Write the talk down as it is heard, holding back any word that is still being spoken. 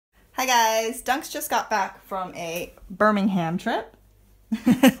Hi guys, Dunks just got back from a Birmingham trip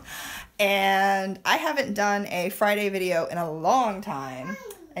and I haven't done a Friday video in a long time,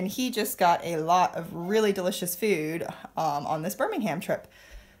 and he just got a lot of really delicious food on this Birmingham trip.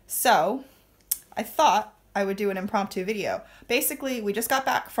 So I thought I would do an impromptu video. Basically, we just got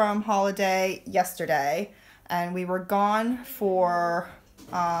back from holiday yesterday and we were gone for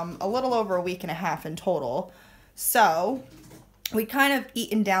a little over a week and a half in total. So we kind of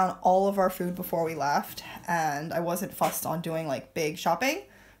eaten down all of our food before we left, and I wasn't fussed on doing like big shopping.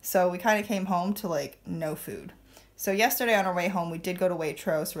 So we kind of came home to like no food. So yesterday on our way home, we did go to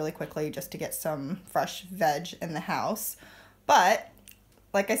Waitrose really quickly just to get some fresh veg in the house. But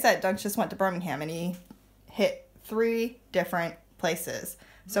like I said, Dunks just went to Birmingham and he hit 3 different places.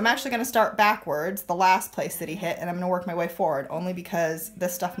 So I'm actually going to start backwards, the last place that he hit, and I'm going to work my way forward, only because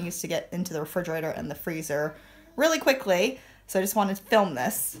this stuff needs to get into the refrigerator and the freezer really quickly. So I just wanted to film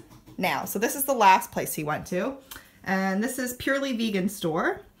this now. So this is the last place he went to, and this is Purely Vegan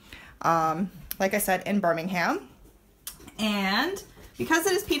store, like I said, in Birmingham. And because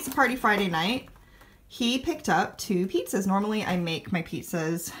it is Pizza Party Friday night, he picked up 2 pizzas. Normally I make my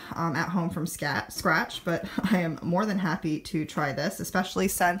pizzas at home from scratch, but I am more than happy to try this, especially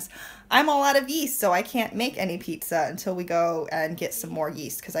since I'm all out of yeast, so I can't make any pizza until we go and get some more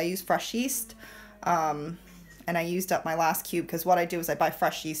yeast, because I use fresh yeast. And I used up my last cube, because what I do is I buy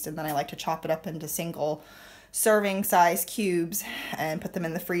fresh yeast and then I like to chop it up into single serving size cubes and put them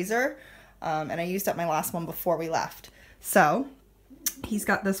in the freezer. And I used up my last one before we left. So he's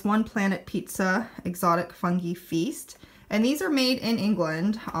got this One Planet Pizza Exotic Fungi Feast. And these are made in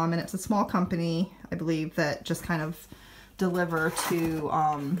England, and it's a small company, I believe, that just kind of deliver to,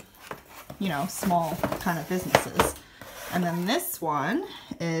 you know, small kind of businesses. And then this one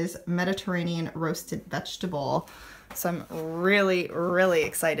is Mediterranean Roasted Vegetable. So I'm really, really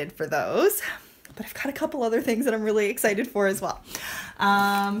excited for those. But I've got a couple other things that I'm really excited for as well.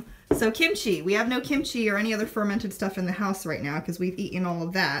 So kimchi. We have no kimchi or any other fermented stuff in the house right now because we've eaten all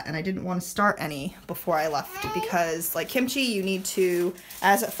of that, and I didn't want to start any before I left because, like, kimchi, you need to,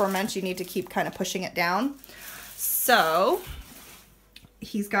 as it ferments, you need to keep kind of pushing it down. So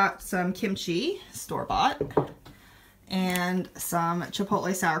he's got some kimchi, store-bought, and some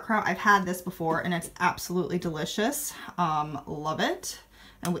chipotle sauerkraut. I've had this before and it's absolutely delicious. Love it.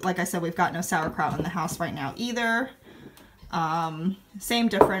 And like I said, we've got no sauerkraut in the house right now either. Same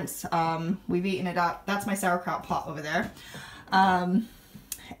difference. We've eaten it up. That's my sauerkraut pot over there. And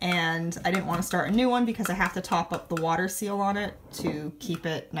I didn't want to start a new one because I have to top up the water seal on it to keep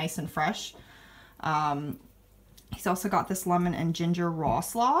it nice and fresh. He's also got this lemon and ginger raw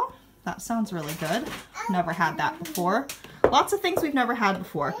slaw. That sounds really good. Never had that before. Lots of things we've never had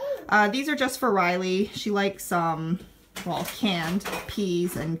before. These are just for Riley. She likes well, canned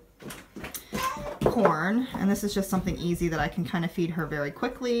peas and corn, and this is just something easy that I can kind of feed her very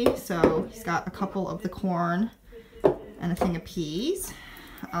quickly. So he's got a couple of the corn and a thing of peas,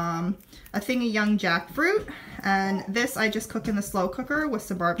 a thing of young jackfruit, and this I just cook in the slow cooker with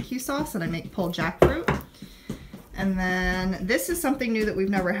some barbecue sauce, and I make pulled jackfruit. And then this is something new that we've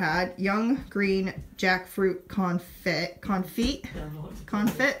never had, young green jackfruit confit.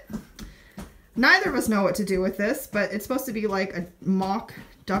 Neither of us know what to do with this, but it's supposed to be like a mock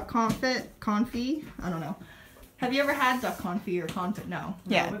duck confit. I don't know. Have you ever had duck confit or confit? No.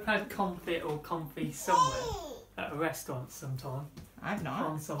 Yeah. We've had confit or confit somewhere at a restaurant sometime. I've not.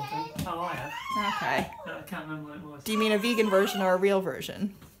 On something. Oh, I have. Okay. I can't remember what it was. Do you mean a vegan version or a real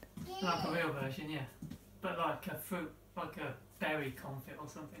version? Like a real version, yeah. But like a fruit, like a berry confit or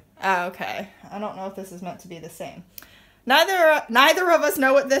something. Oh, okay. I don't know if this is meant to be the same. Neither of us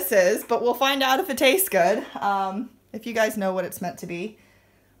know what this is, but we'll find out if it tastes good. If you guys know what it's meant to be,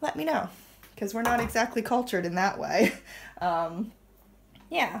 let me know, because we're not exactly cultured in that way.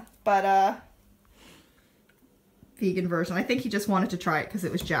 Yeah, but vegan version. I think he just wanted to try it because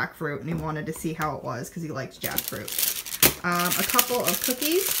it was jackfruit and he wanted to see how it was because he likes jackfruit. A couple of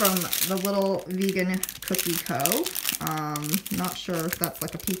cookies from the Little Vegan Cookie Co. Not sure if that's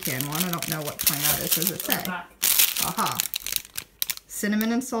like a pecan one. I don't know what kind that is. Does it say? Aha.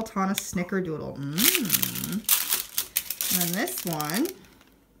 Cinnamon and Sultana Snickerdoodle. And then this one,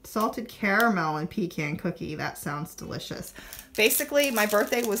 salted caramel and pecan cookie. That sounds delicious. Basically, my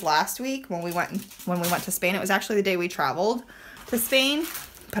birthday was last week when we went to Spain. It was actually the day we traveled to Spain.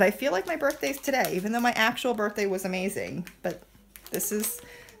 But I feel like my birthday's today, even though my actual birthday was amazing. But this is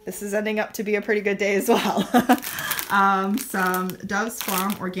ending up to be a pretty good day as well. Some Dove's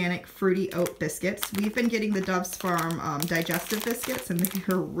Farm Organic Fruity Oat Biscuits. We've been getting the Dove's Farm digestive biscuits, and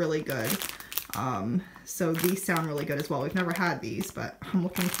they're really good. So these sound really good as well. We've never had these, but I'm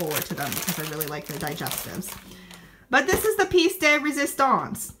looking forward to them because I really like their digestives. But this is the piece de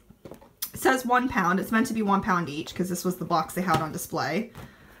resistance. It says 1 pound. It's meant to be 1 pound each because this was the box they had on display.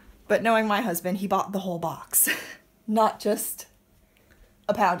 But knowing my husband, he bought the whole box, not just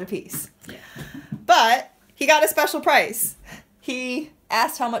a pound a piece. Yeah. But he got a special price. He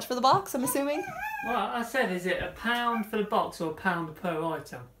asked how much for the box, I'm assuming. Well, I said, is it £1 for the box or £1 per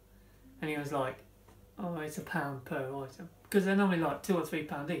item? And he was like, oh, it's £1 per item. Because they're normally like £2 or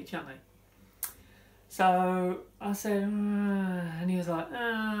 £3 each, aren't they? So I said, and he was like,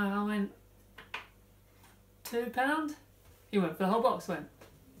 I went, £2? He went for the whole box,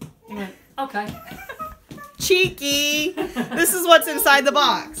 He went, okay. Cheeky! This is what's inside the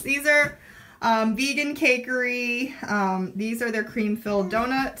box. These are vegan cakery. These are their cream-filled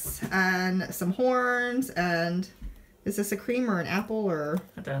donuts and some horns. And is this a cream or an apple or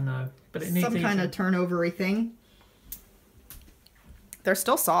I don't know, but it needs some kind of turnover-y thing? They're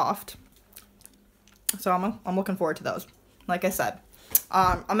still soft, so I'm looking forward to those. Like I said,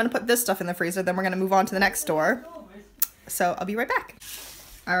 I'm gonna put this stuff in the freezer. Then we're gonna move on to the next store. So I'll be right back.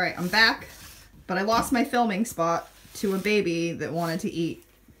 All right, I'm back, but I lost my filming spot to a baby that wanted to eat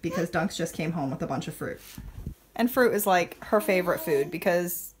because Dunks just came home with a bunch of fruit. And fruit is like her favorite food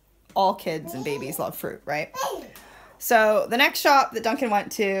because all kids and babies love fruit, right? So the next shop that Duncan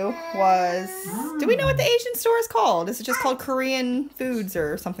went to was, do we know what the Asian store is called? Is it just called Korean Foods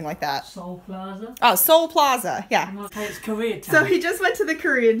or something like that? Seoul Plaza? Oh, Seoul Plaza, yeah. Okay, it's Koreatown. So he just went to the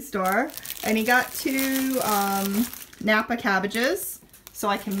Korean store and he got 2 Napa cabbages so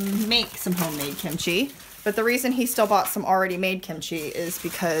I can make some homemade kimchi. But the reason he still bought some already made kimchi is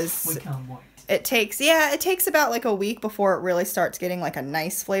because we can't wait. it takes about like a week before it really starts getting like a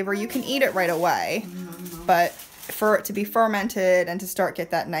nice flavor. You can eat it right away, but for it to be fermented and to start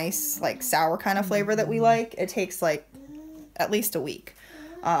get that nice like sour kind of flavor that we like, it takes like at least a week.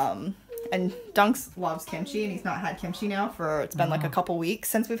 And Dunks loves kimchi, and he's not had kimchi now for, it's been like a couple weeks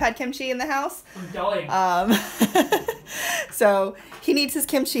since we've had kimchi in the house. I'm dying. So he needs his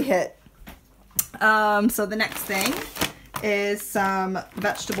kimchi hit. So the next thing is some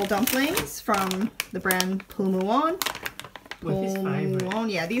vegetable dumplings from the brand Pulmuon. With his favorite.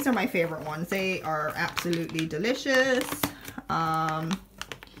 Yeah, these are my favorite ones. They are absolutely delicious. Where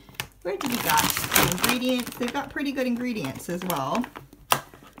did he got the ingredients? They've got pretty good ingredients as well.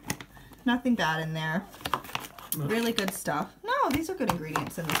 Nothing bad in there. Really good stuff. No, these are good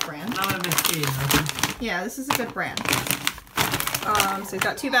ingredients in this brand. Yeah, this is a good brand. So he's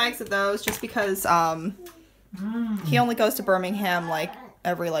got 2 bags of those just because he only goes to Birmingham like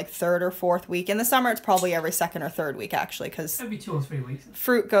every like 3rd or 4th week. In the summer, it's probably every 2nd or 3rd week actually, because every 2 or 3 weeks.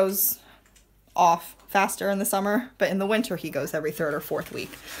 Fruit goes off faster in the summer, but in the winter he goes every 3rd or 4th week.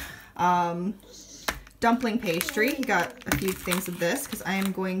 Dumpling pastry. He got a few things of this because I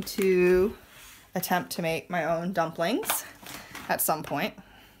am going to attempt to make my own dumplings at some point.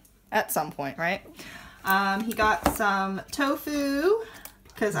 At some point, right? He got some tofu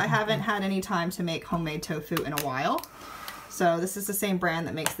because I haven't had any time to make homemade tofu in a while. So this is the same brand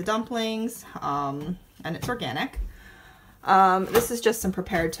that makes the dumplings, and it's organic. This is just some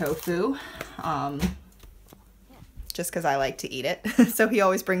prepared tofu, just because I like to eat it. So he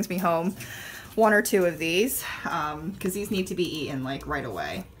always brings me home 1 or 2 of these, because these need to be eaten like right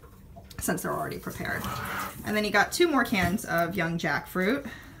away since they're already prepared. And then he got 2 more cans of young jackfruit.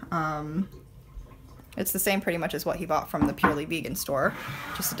 It's the same pretty much as what he bought from the Purely Vegan store,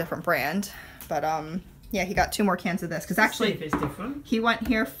 just a different brand. But yeah, he got 2 more cans of this because actually it's different. He went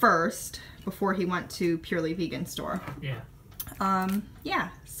here first before he went to Purely Vegan store. Yeah. Yeah,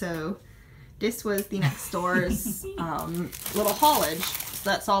 so this was the next store's little haulage. So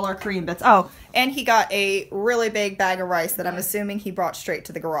that's all our Korean bits. Oh, and he got a really big bag of rice that I'm assuming he brought straight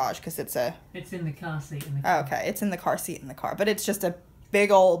to the garage because it's in the car seat in the car. Okay, it's in the car seat in the car, but it's just a big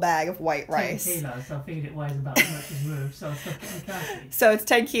old bag of white rice. 10 kilos, so I figured it weighs about as much as roof, so I stuck it in the car seat. So it's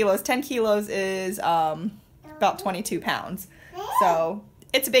 10 kilos. 10 kilos is about 22 pounds. So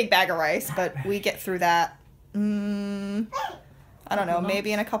it's a big bag of rice, but we get through that, I don't know,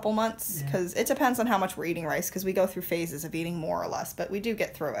 maybe in a couple months, because it depends on how much we're eating rice, because we go through phases of eating more or less, but we do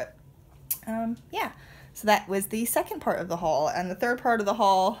get through it. Yeah, so that was the second part of the haul, and the third part of the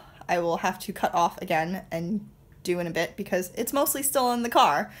haul I will have to cut off again and do in a bit because it's mostly still in the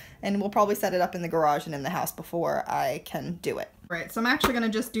car, and we'll probably set it up in the garage and in the house before I can do it. Right, so I'm actually going to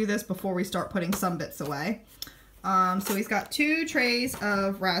just do this before we start putting some bits away. So he's got 2 trays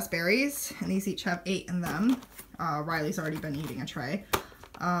of raspberries, and these each have 8 in them. Riley's already been eating a tray.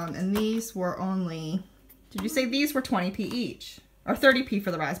 And these were only, did you say these were 20p each? Or 30p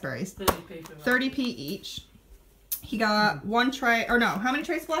for the raspberries. 30p for 30p each. He got one tray, or no, how many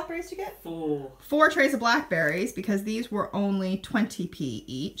trays of blackberries did you get? 4. 4 trays of blackberries, because these were only 20p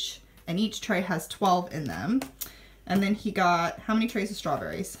each. And each tray has 12 in them. And then he got, how many trays of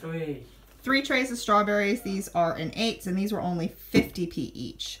strawberries? 3. 3 trays of strawberries. These are in 8s, and these were only 50p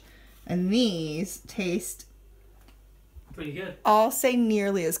each. And these taste... pretty good. I'll say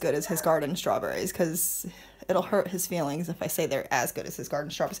nearly as good as his garden strawberries, because it'll hurt his feelings if I say they're as good as his garden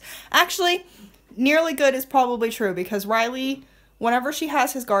strawberries. Actually, nearly good is probably true, because Riley, whenever she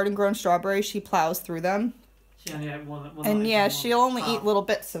has his garden grown strawberries, she plows through them. She only had one. And yeah, she'll only eat little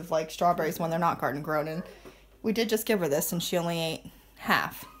bits of like strawberries when they're not garden grown. And we did just give her this, and she only ate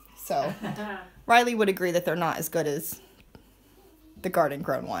half. So Riley would agree that they're not as good as the garden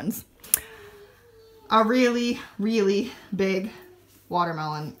grown ones. A really, really big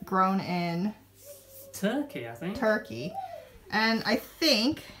watermelon grown in Turkey, I think. Turkey. And I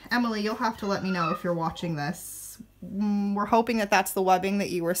think, Emily, you'll have to let me know if you're watching this. We're hoping that that's the webbing that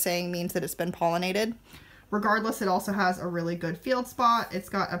you were saying means that it's been pollinated. Regardless, it also has a really good field spot. It's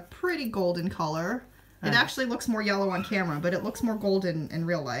got a pretty golden color. It actually looks more yellow on camera, but it looks more golden in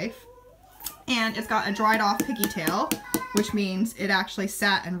real life. And it's got a dried off pigtail, which means it actually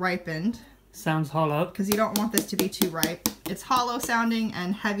sat and ripened. Sounds hollow. Because you don't want this to be too ripe. It's hollow sounding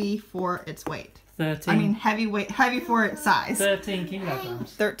and heavy for its weight. 13. I mean heavy for its size. 13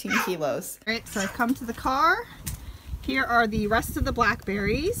 kilograms. 13 kilos. Alright, so I've come to the car. Here are the rest of the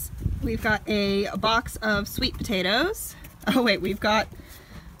blackberries. We've got a box of sweet potatoes. Oh wait, we've got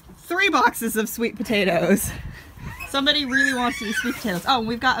 3 boxes of sweet potatoes. Somebody really wants to eat sweet potatoes. Oh, and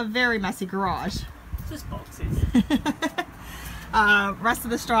we've got a very messy garage. Just boxes. Rest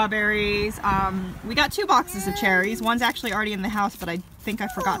of the strawberries. We got 2 boxes of cherries. One's actually already in the house, but I think I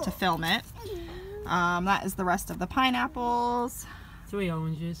forgot to film it. That is the rest of the pineapples. 3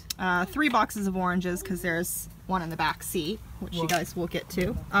 oranges. 3 boxes of oranges, because there's one in the back seat, which you guys will get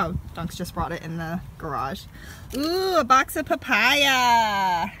to. Oh, Dunk's just brought it in the garage. Ooh, a box of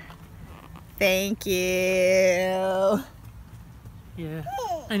papaya. Thank you. Yeah,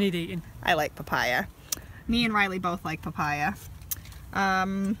 I need eating. I like papaya. Me and Riley both like papaya.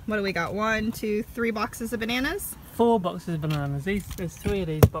 What do we got? 1, 2, 3 boxes of bananas. 4 boxes of bananas. There's 3 of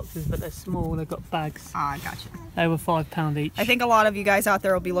these boxes, but they're small. They've got bags. Ah, gotcha. They were £5 each. I think a lot of you guys out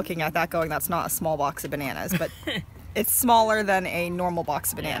there will be looking at that going, that's not a small box of bananas, but it's smaller than a normal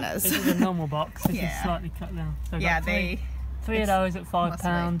box of bananas. Yeah, this is a normal box. This is slightly cut down. So yeah, three of those at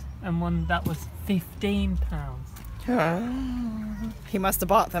 £5 and one that was £15. He must have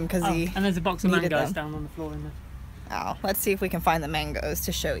bought them because he and there's a box of mangoes them. down on the floor in there. Oh, let's see if we can find the mangoes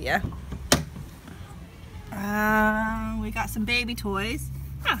to show you. We got some baby toys.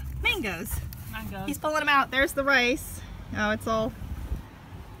 Ah, mangoes. He's pulling them out. There's the rice. Oh, it's all...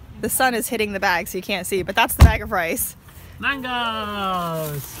 The sun is hitting the bag so you can't see, but that's the bag of rice.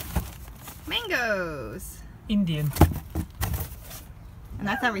 Mangoes! Mangoes! Indian. And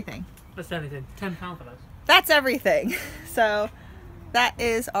that's everything. That's everything. £10 for those. That's everything. So that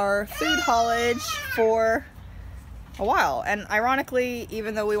is our food haulage for a while. And ironically,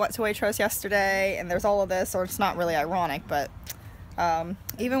 even though we went to Waitrose yesterday and there's all of this, or it's not really ironic, but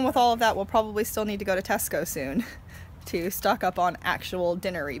even with all of that, we'll probably still need to go to Tesco soon to stock up on actual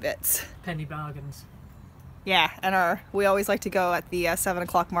dinnery bits. Penny bargains. Yeah, and we always like to go at the 7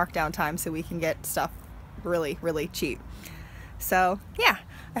 o'clock markdown time so we can get stuff really, really cheap. So yeah,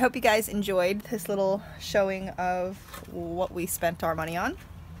 I hope you guys enjoyed this little showing of what we spent our money on. And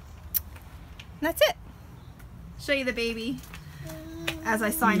that's it. Show you the baby as I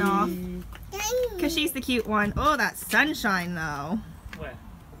sign off, because she's the cute one. Oh, that sunshine though. Where?